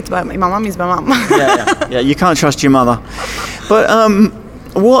are great. But my mom is my mom. Yeah. You can't trust your mother. But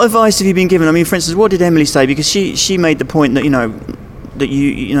what advice have you been given? I mean, for instance, what did Emily say? Because she made the point that that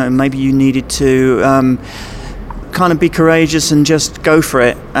maybe you needed to kind of be courageous and just go for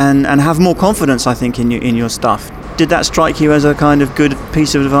it and have more confidence, I think, in your stuff. Did that strike you as a kind of good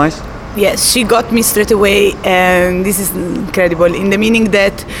piece of advice? Yes, she got me straight away, and this is incredible, in the meaning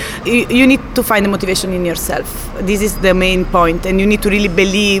that you need to find the motivation in yourself. This is the main point, and you need to really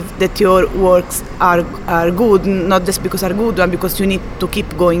believe that your works are good, not just because are good, but because you need to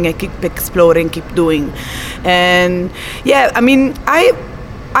keep going and keep exploring, keep doing. And I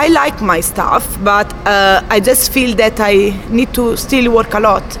I like my stuff, but I just feel that I need to still work a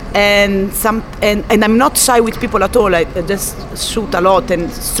lot, and I'm not shy with people at all. I just shoot a lot and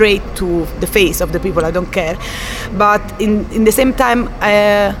straight to the face of the people. I don't care, but in the same time,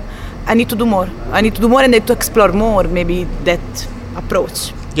 I need to do more. I need to do more and I need to explore more. Maybe that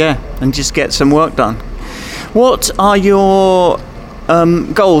approach. Yeah, and just get some work done. What are your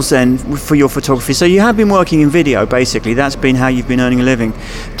goals then for your photography? So you have been working in video, basically. That's been how you've been earning a living.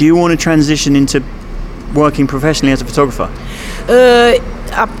 Do you want to transition into working professionally as a photographer?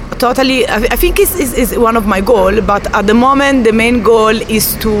 Totally. I think it's one of my goals, but at the moment the main goal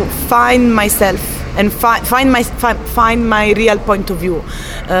is to find myself and find my real point of view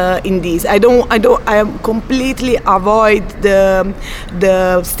in this. I completely avoid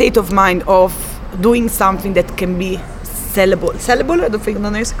the state of mind of doing something that can be sellable. I don't think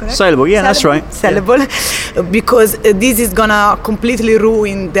that is correct. Sellable, yeah, that's right. Sellable, yeah. Because this is gonna completely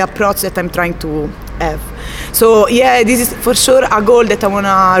ruin the approach that I'm trying to have. So yeah, this is for sure a goal that I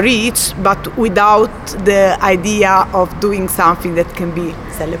wanna reach, but without the idea of doing something that can be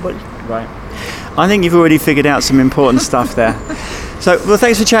sellable. Right. I think you've already figured out some important stuff there. So, well,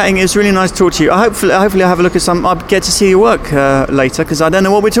 thanks for chatting. It was really nice to talk to you. Hopefully I'll have a look at some. I'll get to see your work later, because I don't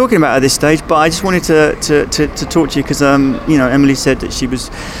know what we're talking about at this stage, but I just wanted to talk to you because, Emily said that she was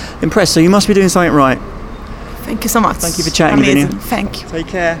impressed. So you must be doing something right. Thank you so much. Thank you for chatting, Amazing. Lavinia. Thank you. Take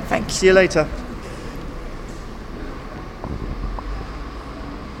care. Thank you. See you later.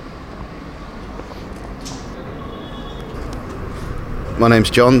 My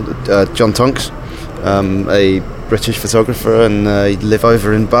name's John Tonks. A British photographer, and live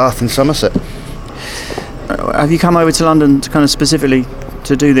over in Bath and Somerset. Have you come over to London to kind of specifically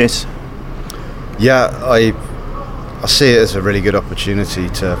to do this? Yeah, I see it as a really good opportunity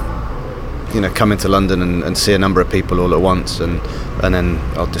to, come into London and see a number of people all at once, and then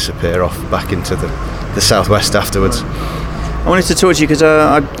I'll disappear off back into the southwest afterwards. I wanted to talk to you because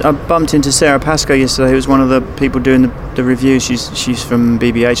I bumped into Sarah Pascoe yesterday, who was one of the people doing the review. She's from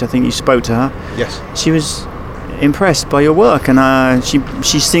BBH. I think you spoke to her. Yes. She was impressed by your work, and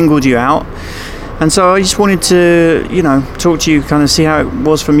she singled you out. And so I just wanted to, talk to you, kind of see how it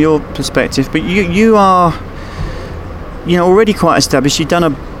was from your perspective. But you are, already quite established. You've done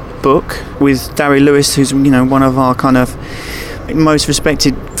a book with Darry Lewis, who's, one of our kind of most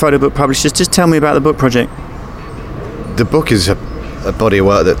respected photo book publishers. Just tell me about the book project. The book is a body of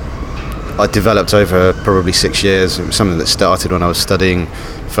work that I developed over probably 6 years. It was something that started when I was studying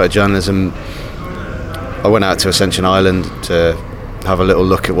photojournalism. I went out to Ascension Island to have a little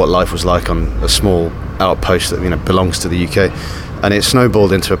look at what life was like on a small outpost that belongs to the UK, and it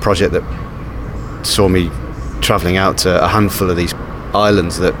snowballed into a project that saw me travelling out to a handful of these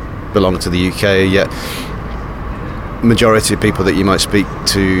islands that belong to the UK, yet majority of people that you might speak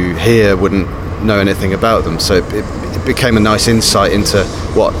to here wouldn't know anything about them. So it became a nice insight into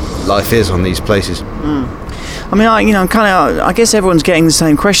what life is on these places. I mean, I guess everyone's getting the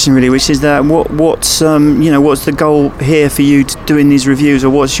same question really, which is that what's the goal here for you doing these reviews, or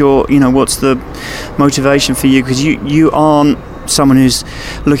what's your, what's the motivation for you? Because you aren't someone who's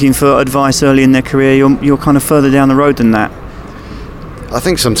looking for advice early in their career. You're kind of further down the road than that. I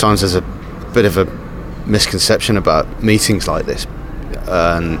think sometimes there's a bit of a misconception about meetings like this,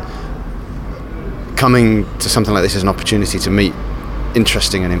 and coming to something like this is an opportunity to meet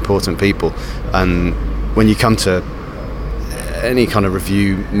interesting and important people. And when you come to any kind of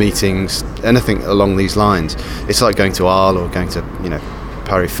review meetings, anything along these lines, it's like going to Arles or going to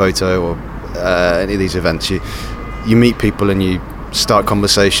Paris Photo or any of these events. You meet people and you start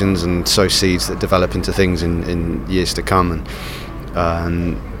conversations and sow seeds that develop into things in years to come.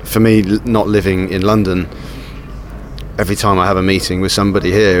 And for me, not living in London, every time I have a meeting with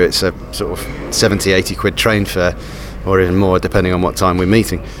somebody here, it's a sort of 70-80 quid train fare, or even more depending on what time we're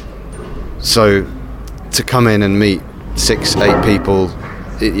meeting. So to come in and meet 6-8 people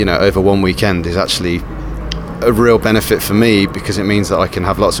over one weekend is actually a real benefit for me, because it means that I can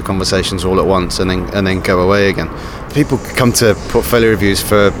have lots of conversations all at once and then go away again. People come to portfolio reviews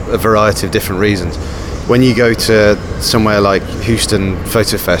for a variety of different reasons. When you go to somewhere like Houston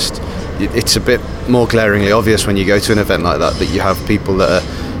Photo Fest, it's a bit more glaringly obvious when you go to an event like that you have people that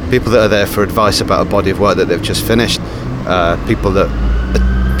are there for advice about a body of work that they've just finished, people that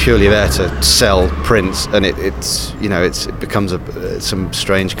are purely there to sell prints, and it becomes some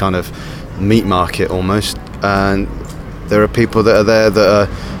strange kind of meat market almost. And there are people that are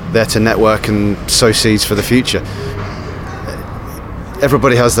there to network and sow seeds for the future.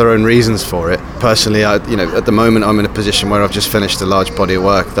 Everybody has their own reasons for it. Personally, at the moment I'm in a position where I've just finished a large body of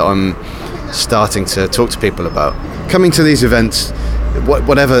work that I'm starting to talk to people about. Coming to these events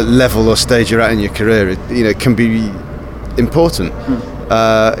whatever level or stage you're at in your career, it can be important.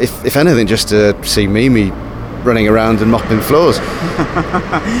 If anything, just to see Mimi running around and mopping floors.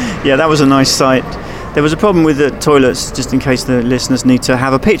 Yeah, that was a nice sight. There was a problem with the toilets, just in case the listeners need to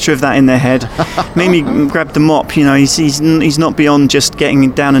have a picture of that in their head. Mimi grabbed the mop, he's not beyond just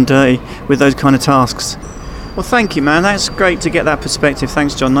getting down and dirty with those kind of tasks. Well, thank you, man. That's great to get that perspective.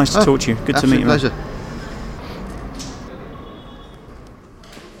 Thanks, John. Nice to talk to you. Good to meet you. Pleasure.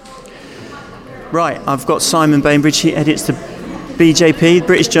 Right, I've got Simon Bainbridge. He edits the BJP,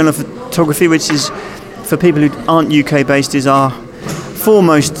 British Journal of Photography, which is, for people who aren't UK based, is our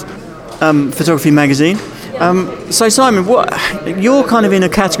foremost photography magazine. So Simon, you're kind of in a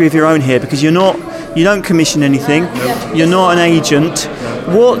category of your own here, because you don't commission anything. You're not an agent.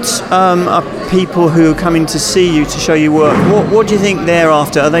 What are people who are coming to see you to show you work? What do you think they're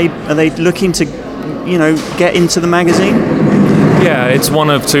after? Are they looking to get into the magazine? Yeah, it's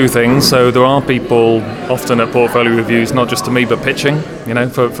one of two things. So there are people often at portfolio reviews, not just to me, but pitching.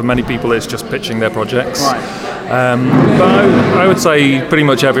 For many people, it's just pitching their projects. Right. But I would say pretty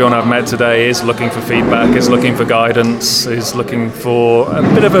much everyone I've met today is looking for feedback, is looking for guidance, is looking for a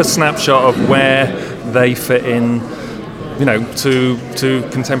bit of a snapshot of where they fit in, to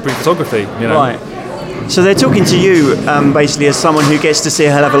contemporary photography. Right. So they're talking to you basically as someone who gets to see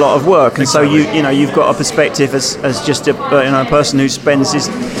a hell of a lot of work, and exactly. So you've got a perspective as just a person who spends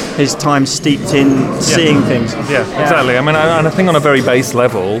his time steeped in seeing things. Yeah, exactly. I mean, and I think on a very base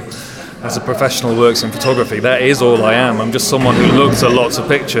level, as a professional who works in photography, that is all I am. I'm just someone who looks at lots of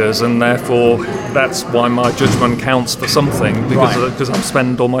pictures, and therefore that's why my judgment counts for something, because I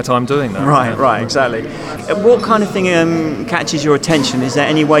spend all my time doing that. Right, exactly. What kind of thing catches your attention? Is there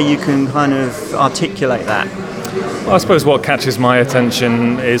any way you can kind of articulate that? Well, I suppose what catches my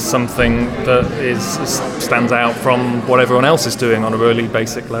attention is something that stands out from what everyone else is doing on a really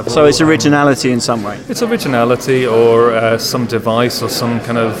basic level. So it's originality in some way? It's originality, or some device, or some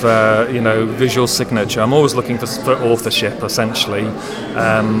kind of visual signature. I'm always looking for authorship, essentially,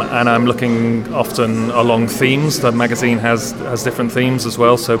 and I'm looking often along themes. The magazine has different themes as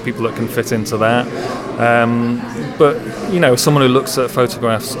well, so people that can fit into that. But someone who looks at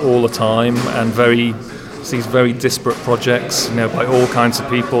photographs all the time and sees very disparate projects, by all kinds of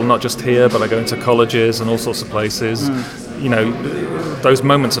people, not just here, but I go into colleges and all sorts of places. Those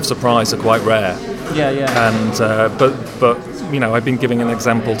moments of surprise are quite rare. Yeah. And but I've been giving an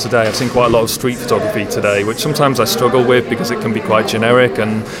example today. I've seen quite a lot of street photography today, which sometimes I struggle with because it can be quite generic,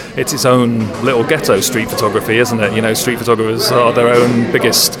 and it's its own little ghetto, street photography, isn't it? Street photographers are their own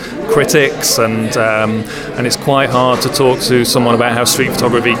biggest critics, and it's quite hard to talk to someone about how street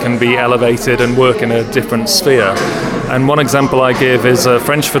photography can be elevated and work in a different sphere. And one example I give is a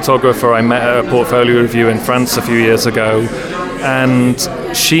French photographer I met at a portfolio review in France a few years ago, and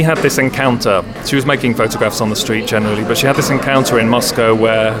she had this encounter. She was making photographs on the street generally, but she had this encounter in Moscow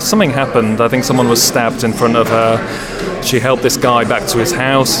where something happened. I think someone was stabbed in front of her. She helped this guy back to his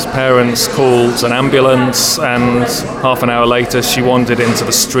house. His parents called an ambulance, and half an hour later she wandered into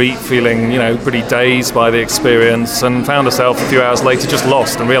the street feeling, pretty dazed by the experience, and found herself a few hours later just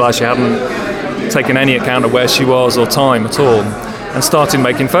lost and realised she hadn't taken any account of where she was or time at all, and started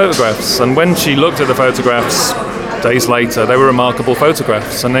making photographs. And when she looked at the photographs days later, they were remarkable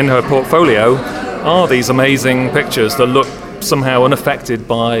photographs, and in her portfolio are these amazing pictures that look somehow unaffected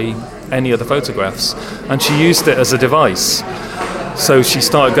by any of the photographs, and she used it as a device. So she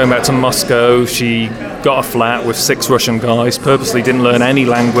started going back to Moscow. She got a flat with 6 Russian guys, purposely didn't learn any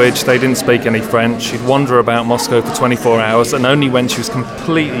language, they didn't speak any French. She'd wander about Moscow for 24 hours, and only when she was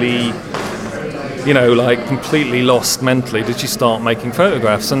completely lost mentally did she start making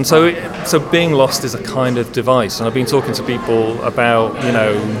photographs. And so being lost is a kind of device, and I've been talking to people about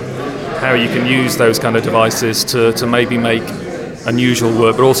how you can use those kind of devices to maybe make unusual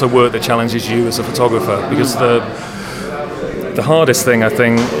work, but also work that challenges you as a photographer, because the hardest thing, I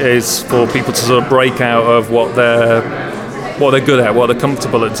think, is for people to sort of break out of what they're good at, what they're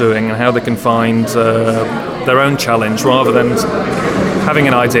comfortable at doing, and how they can find their own challenge, rather than having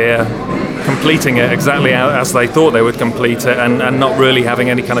an idea, completing it exactly as they thought they would complete it, and not really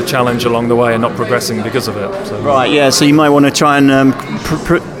having any kind of challenge along the way and not progressing because of it. So. Right, yeah, so you might want to try and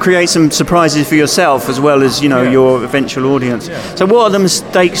create some surprises for yourself as well as, your eventual audience. Yeah. So what are the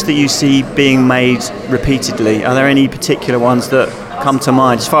mistakes that you see being made repeatedly? Are there any particular ones that come to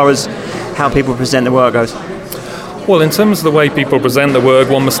mind as far as how people present the work goes? Well, in terms of the way people present the work,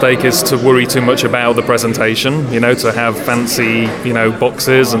 one mistake is to worry too much about the presentation, to have fancy,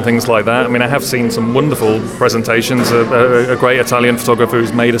 boxes and things like that. I mean, I have seen some wonderful presentations. A great Italian photographer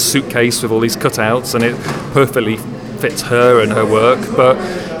who's made a suitcase with all these cutouts, and it perfectly fits her and her work. But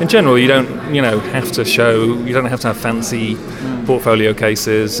in general, you don't have to have fancy portfolio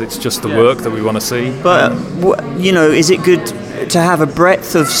cases. It's just the work that we want to see. But is it good to have a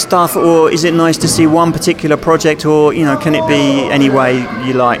breadth of stuff, or is it nice to see one particular project, or can it be any way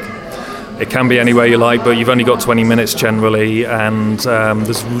you like? It can be any way you like, but you've only got 20 minutes generally, and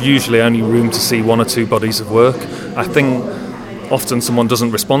there's usually only room to see one or two bodies of work. I think often someone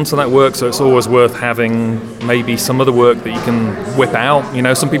doesn't respond to that work, so it's always worth having maybe some of the work that you can whip out.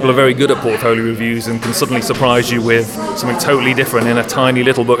 Some people are very good at portfolio reviews and can suddenly surprise you with something totally different in a tiny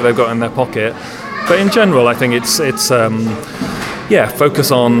little book they've got in their pocket. But in general, I think it's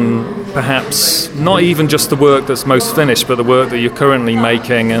focus on perhaps not even just the work that's most finished, but the work that you're currently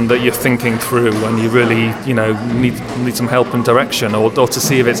making and that you're thinking through, and you really need some help and direction, or to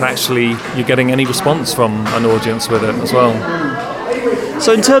see if it's actually you're getting any response from an audience with it as well.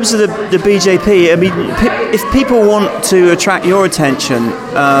 So in terms of the BJP, I mean, if people want to attract your attention,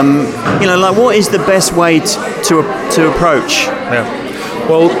 what is the best way to approach? Yeah.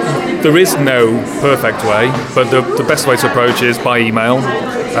 Well, there is no perfect way, but the best way to approach is by email,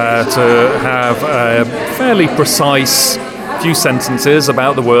 to have a fairly precise few sentences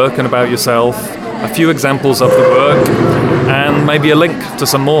about the work and about yourself, a few examples of the work, and maybe a link to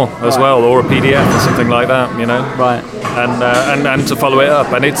some more as well, or a PDF or something like that, Right. And to follow it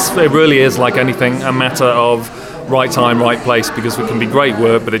up. And it really is like anything, a matter of right time, right place, because it can be great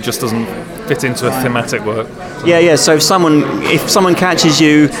work, but it just doesn't fit into a thematic work. Yeah. So if someone catches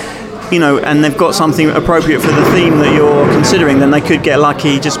you, and they've got something appropriate for the theme that you're considering, then they could get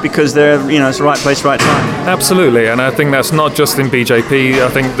lucky just because they're, it's the right place, right time. Absolutely, and I think that's not just in BJP. I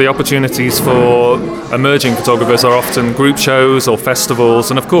think the opportunities for emerging photographers are often group shows or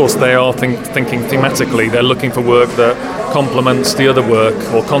festivals, and of course they are thinking thematically. They're looking for work that complements the other work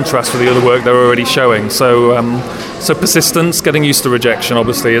or contrasts with the other work they're already showing. So persistence, getting used to rejection,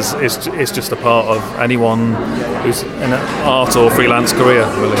 obviously, is just a part of anyone who's in an art or freelance career,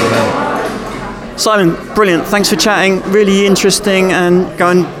 really. Simon, brilliant. Thanks for chatting. Really interesting, and go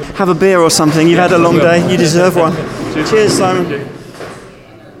and have a beer or something. You've had a long day. You deserve one. Cheers, Simon.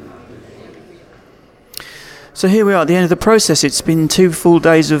 So here we are at the end of the process. It's been 2 full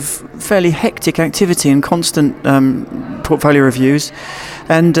days of fairly hectic activity and constant portfolio reviews,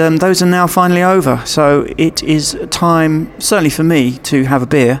 and those are now finally over. So it is time, certainly for me, to have a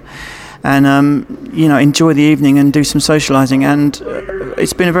beer and enjoy the evening and do some socialising. And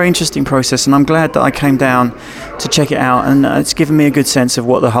it's been a very interesting process, and I'm glad that I came down to check it out, and it's given me a good sense of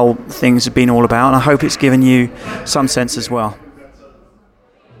what the whole thing's been all about, and I hope it's given you some sense as well.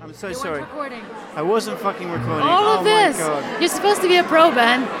 I'm so sorry. I wasn't fucking recording. All of this. My God. You're supposed to be a pro,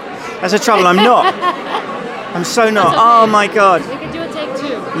 Ben. That's the trouble. I'm not. I'm so not. Okay. Oh my God. We can do a take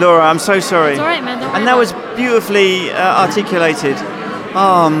 2. Laura, I'm so sorry. It's all right, man. Don't worry. And that was beautifully articulated.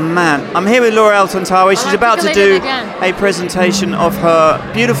 Oh man, I'm here with Laura Altantawi. She's about to do a presentation of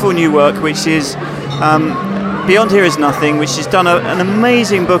her beautiful new work, which is Beyond Here Is Nothing, which she's done an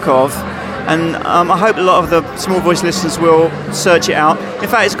amazing book of, and I hope a lot of the Small Voice listeners will search it out. In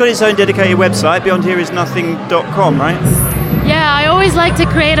fact, it's got its own dedicated website, beyondhereisnothing.com, right? Yeah, I always like to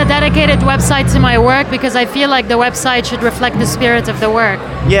create a dedicated website to my work because I feel like the website should reflect the spirit of the work.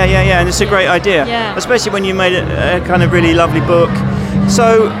 Yeah, and it's a great idea, especially when you made a kind of really lovely book.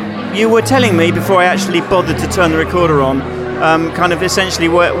 So you were telling me before I actually bothered to turn the recorder on, kind of essentially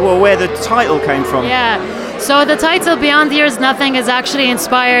where the title came from. Yeah, so the title Beyond Here Is Nothing is actually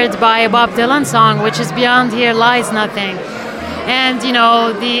inspired by a Bob Dylan song, which is Beyond Here Lies Nothing. And,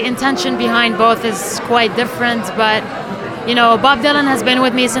 the intention behind both is quite different, but, Bob Dylan has been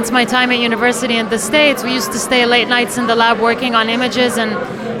with me since my time at university in the States. We used to stay late nights in the lab working on images, and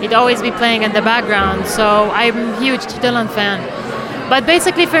he'd always be playing in the background, so I'm a huge Dylan fan. But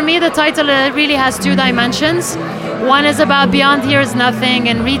basically for me, the title really has 2 dimensions. One is about beyond here is nothing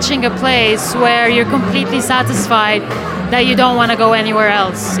and reaching a place where you're completely satisfied that you don't want to go anywhere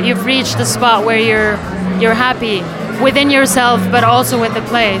else. You've reached the spot where you're happy within yourself, but also with the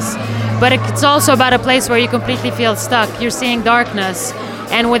place. But it's also about a place where you completely feel stuck. You're seeing darkness,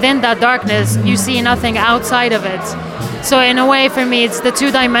 and within that darkness, you see nothing outside of it. So in a way, for me, it's the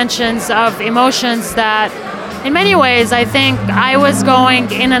 2 dimensions of emotions that in many ways, I think I was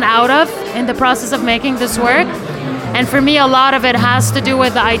going in and out of in the process of making this work. And for me, a lot of it has to do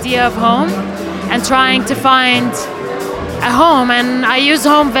with the idea of home and trying to find a home. And I use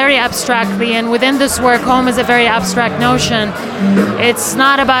home very abstractly. And within this work, home is a very abstract notion. It's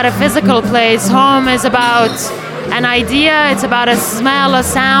not about a physical place. Home is about an idea. It's about a smell, a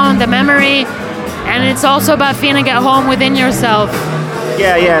sound, a memory. And it's also about feeling at home within yourself.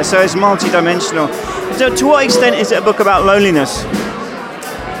 Yeah. So it's multi-dimensional. So to what extent is it a book about loneliness?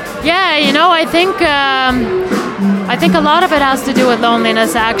 Yeah, I think a lot of it has to do with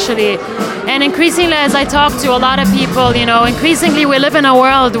loneliness, actually. And increasingly, as I talk to a lot of people, increasingly we live in a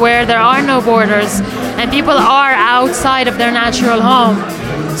world where there are no borders and people are outside of their natural home.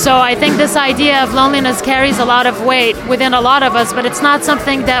 So I think this idea of loneliness carries a lot of weight within a lot of us, but it's not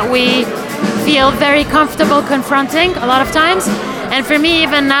something that we feel very comfortable confronting a lot of times. And for me,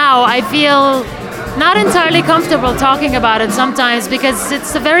 even now, I feel not entirely comfortable talking about it sometimes because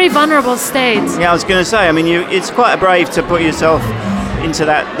it's a very vulnerable state. Yeah, I was going to say, it's quite brave to put yourself into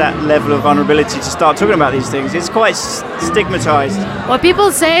that level of vulnerability to start talking about these things. It's quite stigmatized. Well,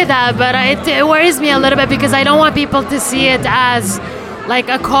 people say that, but it worries me a little bit because I don't want people to see it as like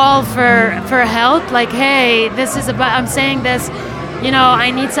a call for help. Like, hey, this is about, I'm saying this,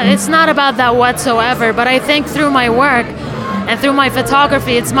 I need some. It's not about that whatsoever, but I think through my work and through my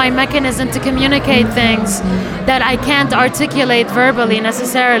photography, it's my mechanism to communicate things that I can't articulate verbally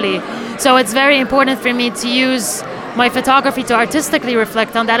necessarily. So it's very important for me to use my photography to artistically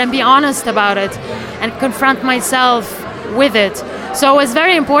reflect on that and be honest about it and confront myself with it. So it's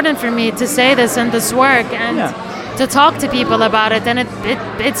very important for me to say this in this work and to talk to people about it. And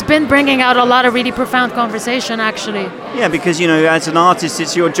it's been bringing out a lot of really profound conversation, actually. Yeah, because, as an artist,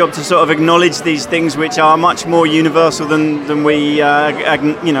 it's your job to sort of acknowledge these things which are much more universal than we,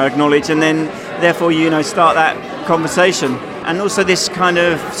 acknowledge, and then, therefore, start that conversation. And also this kind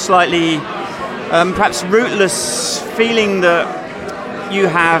of slightly, perhaps rootless feeling that you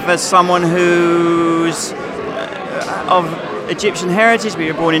have as someone who's of Egyptian heritage, but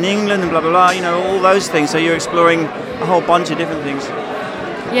you're born in England and blah, blah, blah, all those things. So you're exploring a whole bunch of different things.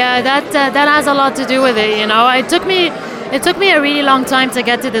 Yeah, that has a lot to do with it, It took me a really long time to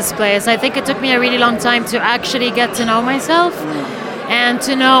get to this place. I think it took me a really long time to actually get to know myself and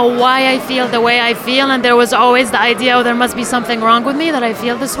to know why I feel the way I feel. And there was always the idea, there must be something wrong with me that I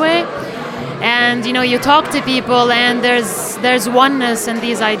feel this way. And, you talk to people and there's oneness in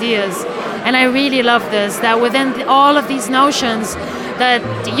these ideas. And I really love this, that within all of these notions that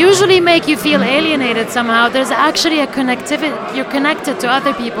usually make you feel alienated somehow, there's actually a connectivity, you're connected to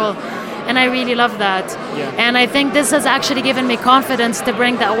other people. And I really love that. Yeah. And I think this has actually given me confidence to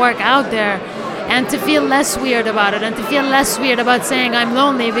bring that work out there and to feel less weird about it and to feel less weird about saying I'm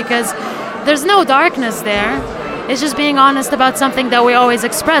lonely because there's no darkness there. It's just being honest about something that we always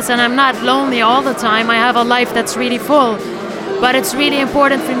express. And I'm not lonely all the time. I have a life that's really full. But it's really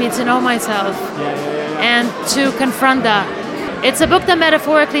important for me to know myself and to confront that. It's a book that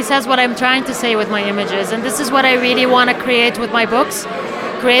metaphorically says what I'm trying to say with my images. And this is what I really want to create with my books.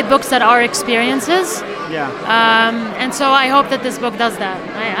 Create books that are experiences. Yeah. And so I hope that this book does that.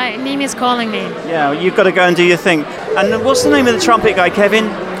 Mimi's calling me. Yeah, you've got to go and do your thing. And what's the name of the trumpet guy, Kevin?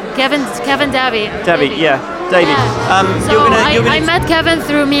 Kevin Davey. Davey. Yeah. I met Kevin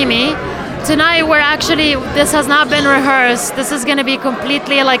through Mimi. Tonight this has not been rehearsed. This is going to be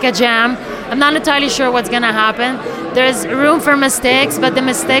completely like a jam. I'm not entirely sure what's going to happen. There's room for mistakes, but the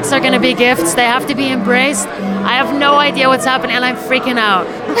mistakes are going to be gifts. They have to be embraced. I have no idea what's happening and I'm freaking out.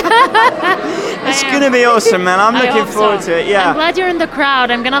 It's going to be awesome, man. I'm looking forward to it. Yeah. I'm glad you're in the crowd.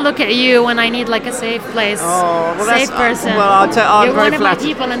 I'm going to look at you when I need like a safe place. Oh, well, safe person. I'm you're very one flattered. of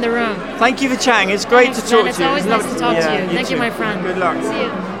my people in the room. Thank you for chatting. It's great to talk to you. It's always nice to talk to you. Thank you, my friend. Good luck. See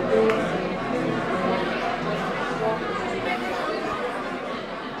you.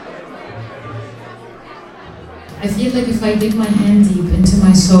 I feel like if I dig my hand deep into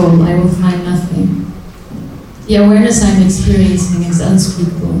my soul, I will find nothing. The awareness I'm experiencing is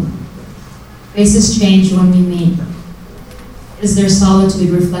unspeakable. Faces change when we meet. Is there solitude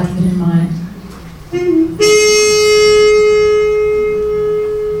reflected in mine?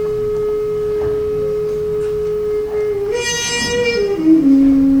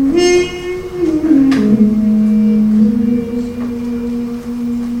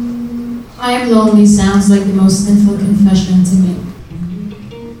 I am lonely sounds like the most sinful confession to me.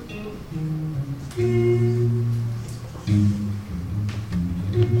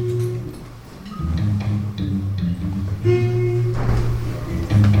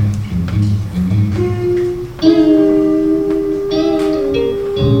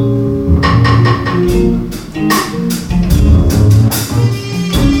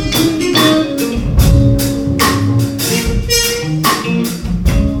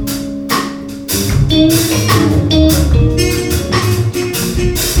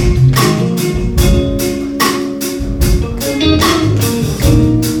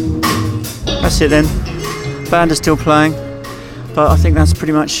 That's it then. Band is still playing, but I think that's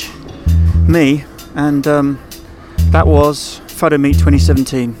pretty much me. And that was Photo Meet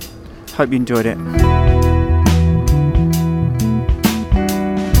 2017. Hope you enjoyed it.